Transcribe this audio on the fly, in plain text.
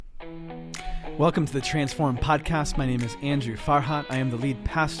Welcome to the Transform Podcast. My name is Andrew Farhat. I am the lead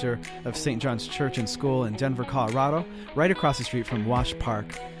pastor of St. John's Church and School in Denver, Colorado, right across the street from Wash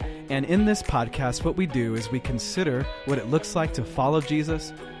Park. And in this podcast, what we do is we consider what it looks like to follow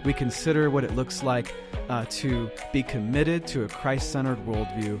Jesus. We consider what it looks like to be committed to a Christ-centered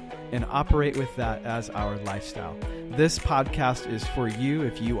worldview and operate with that as our lifestyle. This podcast is for you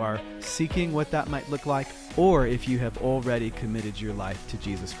if you are seeking what that might look like, or if you have already committed your life to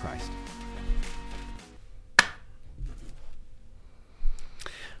Jesus Christ.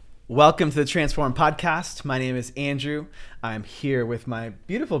 Welcome to the Transform Podcast. My name is Andrew. I'm here with my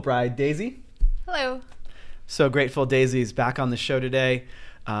beautiful bride, Daisy. Hello. So grateful Daisy's back on the show today.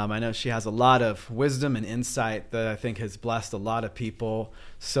 I know she has a lot of wisdom and insight that I think has blessed a lot of people.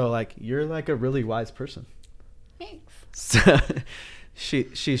 So you're a really wise person. Thanks. So,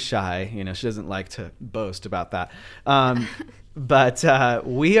 she's shy, she doesn't like to boast about that. But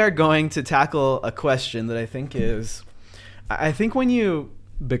we are going to tackle a question that I think when you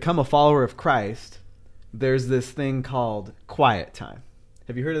become a follower of Christ, there's this thing called quiet time.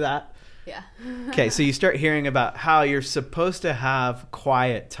 Have you heard of that? Yeah. Okay, so you start hearing about how you're supposed to have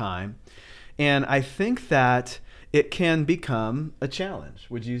quiet time. And I think that it can become a challenge.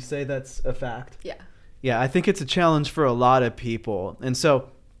 Would you say that's a fact? Yeah. Yeah, I think it's a challenge for a lot of people. And so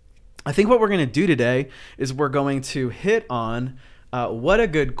I think what we're going to do today is we're going to hit on what a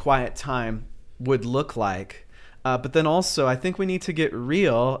good quiet time would look like. But then also, I think we need to get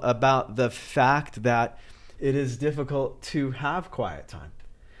real about the fact that it is difficult to have quiet time.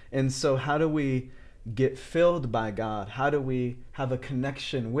 And so how do we get filled by God? How do we have a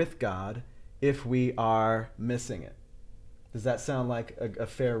connection with God if we are missing it? Does that sound like a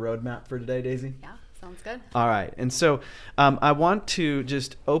fair roadmap for today, Daisy? Yeah, sounds good. All right. And so I want to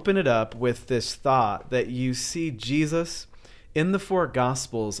just open it up with this thought that you see Jesus in the four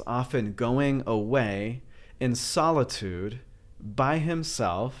Gospels often going away in solitude by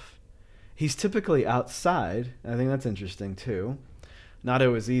himself. He's typically outside. I think that's interesting too. Not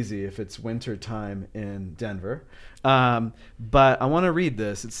always easy if it's winter time in Denver. But I want to read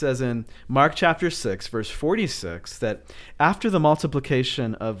this. It says in Mark chapter 6, verse 46, that after the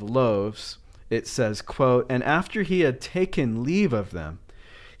multiplication of loaves, it says, quote, "And after he had taken leave of them,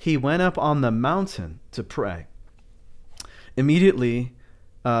 he went up on the mountain to pray. Immediately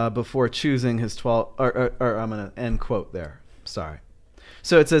before choosing his 12, or I'm going to end quote there. Sorry.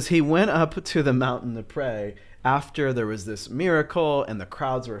 So it says he went up to the mountain to pray. After there was this miracle and the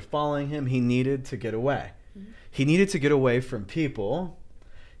crowds were following him, he needed to get away. Mm-hmm. He needed to get away from people.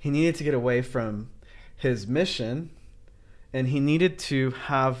 He needed to get away from his mission. And he needed to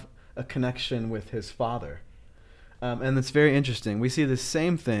have a connection with his Father. And it's very interesting. We see the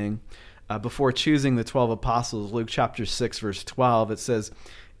same thing before choosing the 12 apostles. Luke chapter 6, verse 12, it says,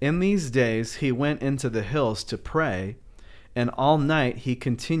 "In these days he went into the hills to pray, and all night he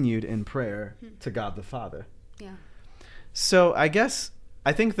continued in prayer to God the Father." Yeah. So I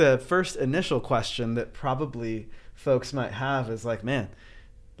think the first initial question that probably folks might have is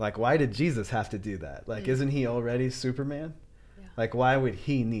why did Jesus have to do that? Isn't he already Superman? Yeah. Why would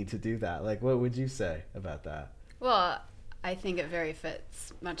he need to do that? What would you say about that? Well, I think it very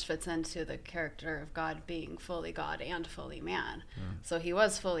fits into the character of God being fully God and fully man. Mm. So he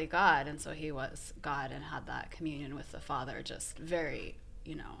was fully God, and so he was God and had that communion with the Father just very,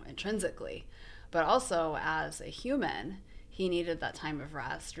 intrinsically. But also as a human, he needed that time of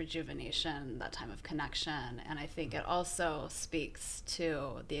rest, rejuvenation, that time of connection. And I think it also speaks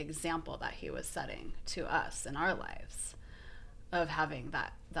to the example that he was setting to us in our lives of having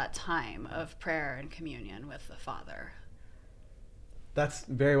that time of prayer and communion with the Father. That's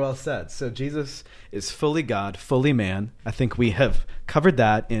very well said. So Jesus is fully God, fully man. I think we have covered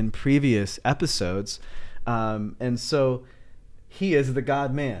that in previous episodes. And so he is the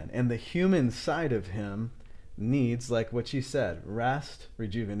God-man, and the human side of him needs, like what you said, rest,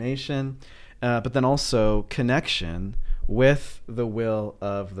 rejuvenation, but then also connection with the will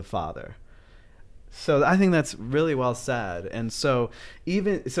of the Father. So I think that's really well said. And so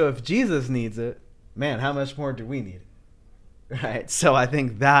if Jesus needs it, man, how much more do we need it? Right? So I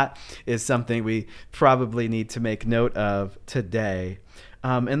think that is something we probably need to make note of today.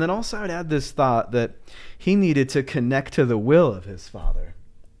 And then also I would add this thought that he needed to connect to the will of his Father.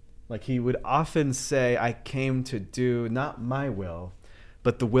 He would often say, "I came to do not my will,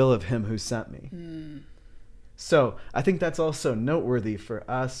 but the will of him who sent me." Mm. So I think that's also noteworthy for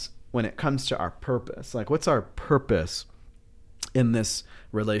us when it comes to our purpose. What's our purpose in this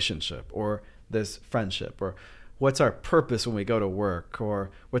relationship or this friendship? Or what's our purpose when we go to work? Or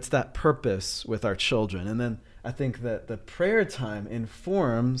what's that purpose with our children? And then I think that the prayer time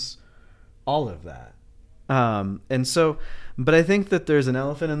informs all of that. And so, but I think that there's an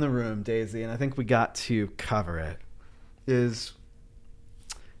elephant in the room, Daisy, and I think we got to cover it, is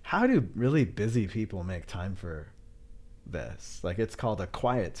how do really busy people make time for this? Like, it's called a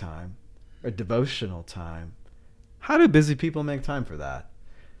quiet time or devotional time. How do busy people make time for that?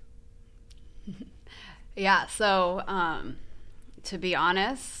 Yeah, so to be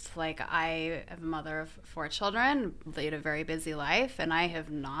honest, like, I am a mother of 4 children, lead a very busy life, and I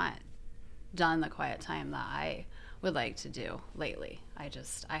have not done the quiet time that I would like to do lately. I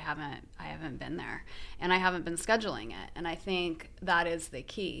haven't been there, and I haven't been scheduling it. And I think that is the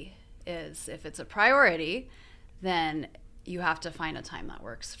key, is if it's a priority, then you have to find a time that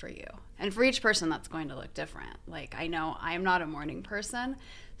works for you. And for each person, that's going to look different. Like, I know I'm not a morning person,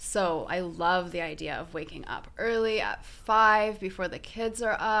 so I love the idea of waking up early at 5 before the kids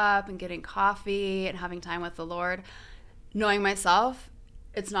are up and getting coffee and having time with the Lord. Knowing myself,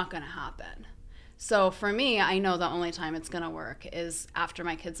 it's not going to happen. So for me, I know the only time it's going to work is after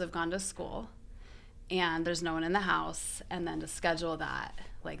my kids have gone to school and there's no one in the house, and then to schedule that,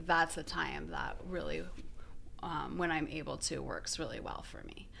 like, that's a time that really, when I'm able to, works really well for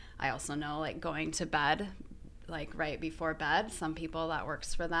me. I also know, like, going to bed, like, right before bed, some people that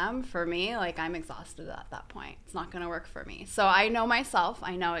works for them. For me, like, I'm exhausted at that point. It's not going to work for me. So I know myself.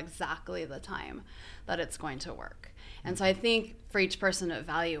 I know exactly the time that it's going to work. And so I think for each person to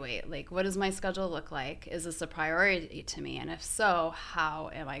evaluate, like, what does my schedule look like? Is this a priority to me? And if so,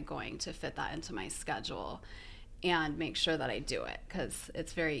 how am I going to fit that into my schedule and make sure that I do it? Because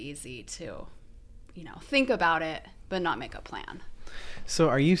it's very easy to, think about it, but not make a plan. So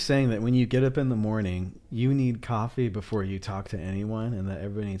are you saying that when you get up in the morning, you need coffee before you talk to anyone, and that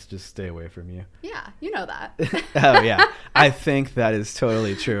everybody needs to just stay away from you? Yeah, you know that. Oh, yeah. I think that is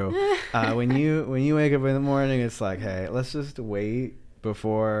totally true. When you wake up in the morning, it's like, hey, let's just wait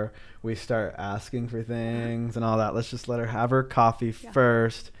before we start asking for things and all that. Let's just let her have her coffee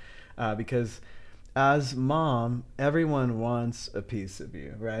first, because as mom, everyone wants a piece of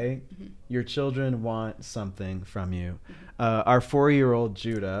you, right? Mm-hmm. Your children want something from you. Mm-hmm. Our 4-year-old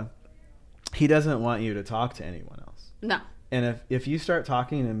Judah, he doesn't want you to talk to anyone else. No. And if you start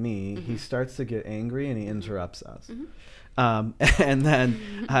talking to me, mm-hmm. he starts to get angry and he interrupts us. Mm-hmm. And then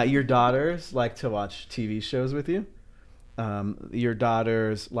your daughters like to watch TV shows with you. Your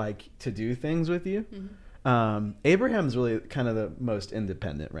daughters like to do things with you. Mm-hmm. Abraham's really kind of the most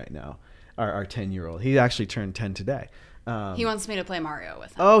independent right now. Our 10-year-old. He actually turned 10 today. He wants me to play Mario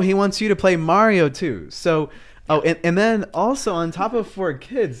with him. Oh, he wants you to play Mario too. So, and then also on top of 4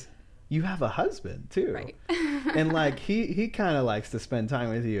 kids, you have a husband too. Right. And like he kind of likes to spend time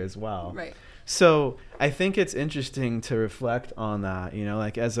with you as well. Right. So I think it's interesting to reflect on that,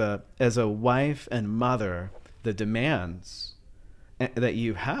 like as a wife and mother, the demands that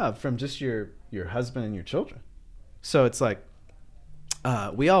you have from just your husband and your children. So it's like,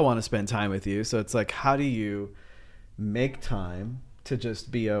 we all want to spend time with you. So it's like, how do you make time to just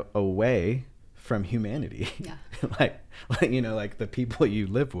be away from humanity? Yeah. like the people you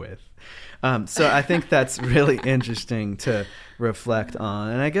live with. So I think that's really interesting to reflect on.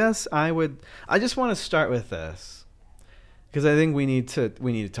 And I guess I just want to start with this, because I think we need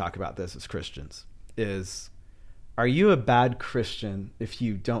to talk about this as Christians. Are you a bad Christian if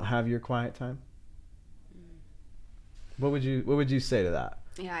you don't have your quiet time? What would you say to that?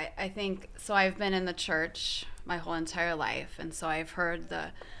 Yeah, I think so. I've been in the church my whole entire life, and so I've heard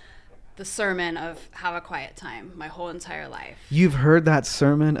the sermon of have a quiet time my whole entire life. You've heard that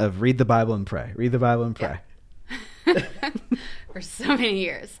sermon of read the Bible and pray. Read the Bible and pray. Yeah. For so many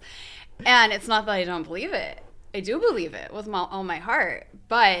years. And it's not that I don't believe it. I do believe it with all my heart,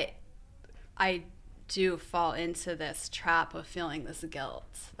 but I do fall into this trap of feeling this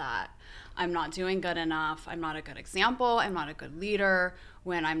guilt that I'm not doing good enough. I'm not a good example. I'm not a good leader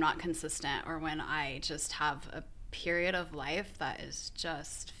when I'm not consistent, or when I just have a period of life that is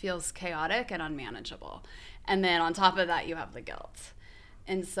just feels chaotic and unmanageable. And then on top of that, you have the guilt.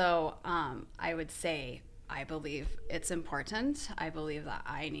 And so I would say I believe it's important. I believe that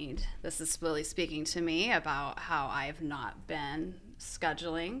this is really speaking to me about how I've not been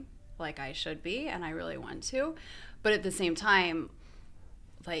scheduling like I should be, and I really want to. But at the same time,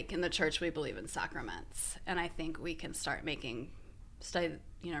 like in the church, we believe in sacraments, and I think we can start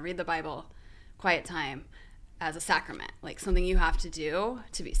read the Bible, quiet time as a sacrament, like something you have to do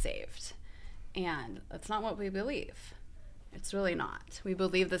to be saved. And that's not what we believe. It's really not. We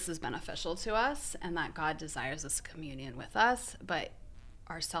believe this is beneficial to us and that God desires this communion with us, but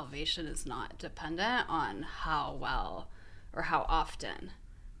our salvation is not dependent on how well or how often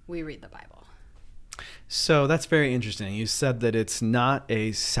we read the Bible. So that's very interesting. You said that it's not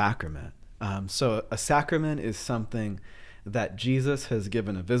a sacrament. So a sacrament is something that Jesus has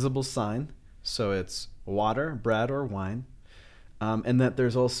given a visible sign. So it's water, bread, or wine. And that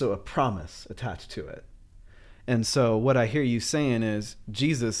there's also a promise attached to it. And so what I hear you saying is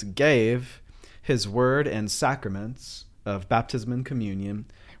Jesus gave his word and sacraments of baptism and communion.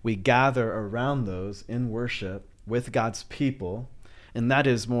 We gather around those in worship with God's people. And that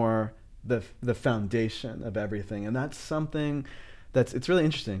is more the foundation of everything. And that's something it's really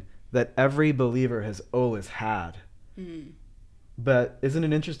interesting that every believer has always had. Mm. But isn't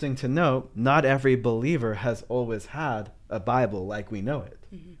it interesting to note, not every believer has always had a Bible like we know it.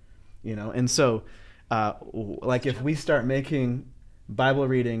 Mm-hmm. You know, and so like if we start making Bible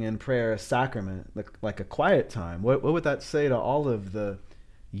reading and prayer a sacrament, like a quiet time, what would that say to all of the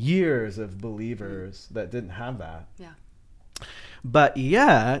years of believers that didn't have that? Yeah. But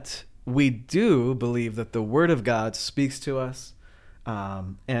yet, we do believe that the Word of God speaks to us.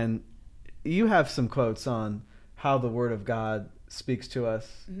 And you have some quotes on how the Word of God speaks to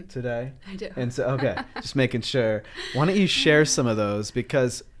us today. I do. And so, okay, just making sure. Why don't you share some of those?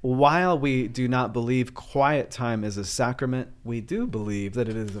 Because while we do not believe quiet time is a sacrament, we do believe that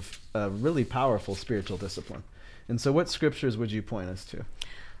it is a really powerful spiritual discipline. And so what scriptures would you point us to?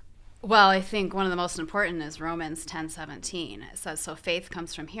 Well, I think one of the most important is Romans 10:17. It says, so faith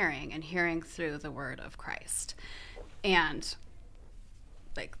comes from hearing, and hearing through the word of Christ. And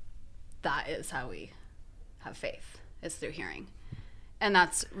like that is how we have faith, is through hearing. And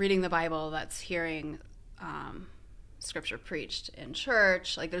that's reading the Bible, that's hearing scripture preached in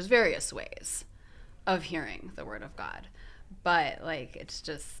church. Like there's various ways of hearing the word of God. But like it's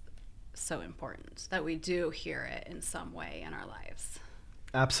just so important that we do hear it in some way in our lives.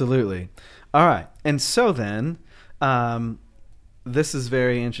 Absolutely. All right. And so then, this is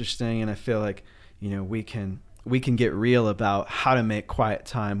very interesting, and I feel like, you know, we can get real about how to make quiet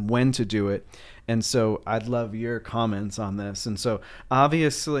time, when to do it. And so I'd love your comments on this. And so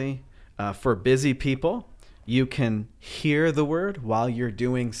obviously, for busy people, you can hear the word while you're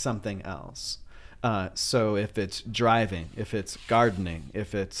doing something else. So if it's driving, if it's gardening,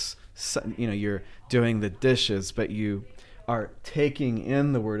 if it's, you know, you're doing the dishes, but you are taking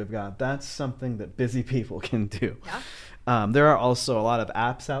in the word of God, that's something that busy people can do. Yeah. There are also a lot of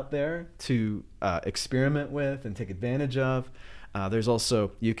apps out there to experiment with and take advantage of. There's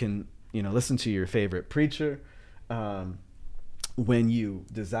also, you can, you know, listen to your favorite preacher when you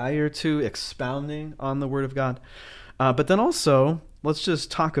desire to, expounding on the word of God. But then also, let's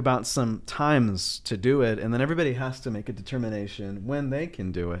just talk about some times to do it, and then everybody has to make a determination when they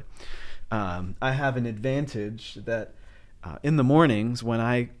can do it. I have an advantage that in the mornings when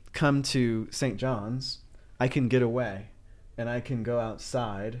I come to St. John's, I can get away and I can go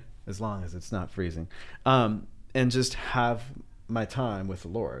outside, as long as it's not freezing, and just have my time with the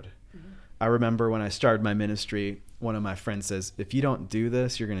Lord. Mm-hmm. I remember when I started my ministry, one of my friends says, if you don't do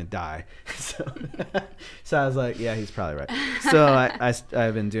this, you're going to die. So I was like, yeah, he's probably right. So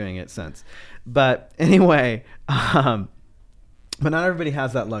I've been doing it since. But anyway, but not everybody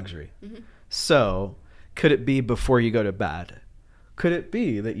has that luxury. Mm-hmm. So could it be before you go to bed? Could it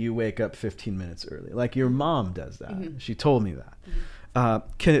be that you wake up 15 minutes early? Like your mom does that. Mm-hmm. She told me that. Mm-hmm.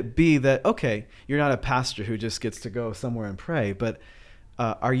 Can it be that, okay, you're not a pastor who just gets to go somewhere and pray, but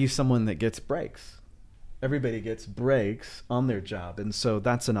are you someone that gets breaks? Everybody gets breaks on their job, and so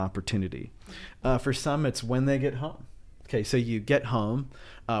that's an opportunity. For some, it's when they get home. Okay, so you get home.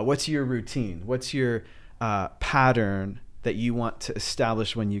 What's your routine? What's your pattern that you want to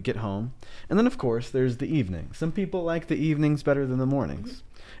establish when you get home? And then, of course, there's the evening. Some people like the evenings better than the mornings.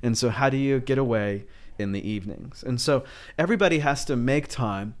 And so how do you get away in the evenings? And so everybody has to make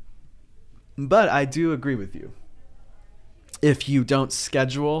time. But I do agree with you. If you don't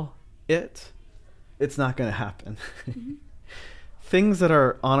schedule it, it's not going to happen. Mm-hmm. Things that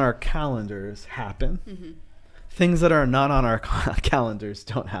are on our calendars happen. Mm-hmm. Things that are not on our calendars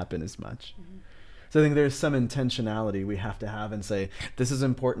don't happen as much. Mm-hmm. So I think there's some intentionality we have to have and say, this is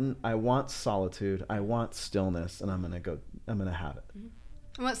important. I want solitude. I want stillness, and I'm going to have it.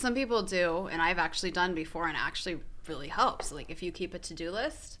 Mm-hmm. What some people do, and I've actually done before, and actually really helps. Like if you keep a to-do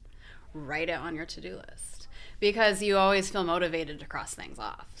list, write it on your to-do list, because you always feel motivated to cross things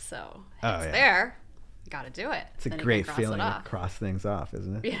off. So it's there. You got to do it. It's a great feeling to cross things off,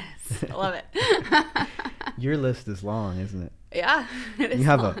 isn't it? Yes. I love it. Your list is long, isn't it? Yeah, it is you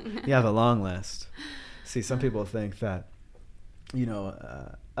have a long list. See, some people think that,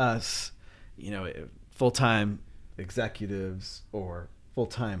 us, full-time executives or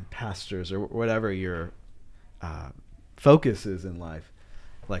full-time pastors or whatever your focus is in life,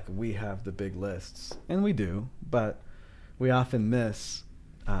 like we have the big lists, and we do, but we often miss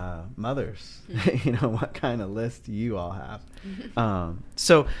mothers. You know, what kind of list do you all have?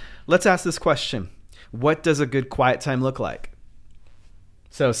 So let's ask this question. What does a good quiet time look like?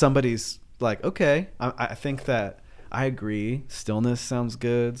 So somebody's like, okay, I think that I agree. Stillness sounds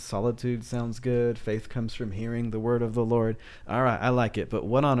good. Solitude sounds good. Faith comes from hearing the word of the Lord. All right, I like it. But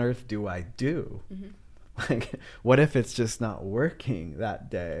what on earth do I do? Like, what if it's just not working that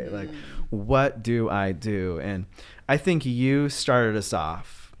day? Like, what do I do? And I think you started us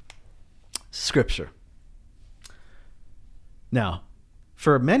off. Scripture. Now,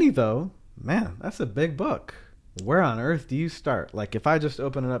 for many, though, man, that's a big book. Where on earth do you start? Like, if I just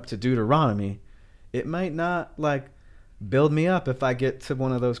open it up to Deuteronomy, it might not, like, build me up if I get to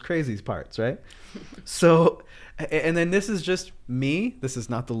one of those crazy parts, right? So, and then this is just me. This is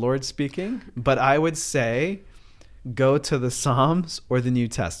not the Lord speaking, but I would say go to the Psalms or the New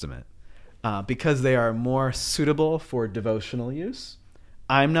Testament because they are more suitable for devotional use.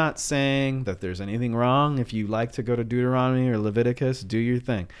 I'm not saying that there's anything wrong. If you like to go to Deuteronomy or Leviticus, do your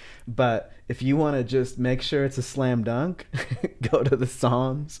thing. But if you want to just make sure it's a slam dunk, go to the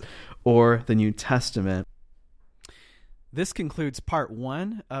Psalms or the New Testament. This concludes part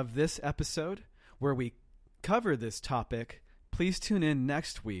 1 of this episode where we cover this topic. Please tune in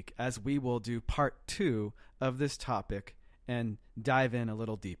next week as we will do part 2 of this topic and dive in a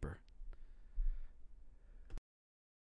little deeper.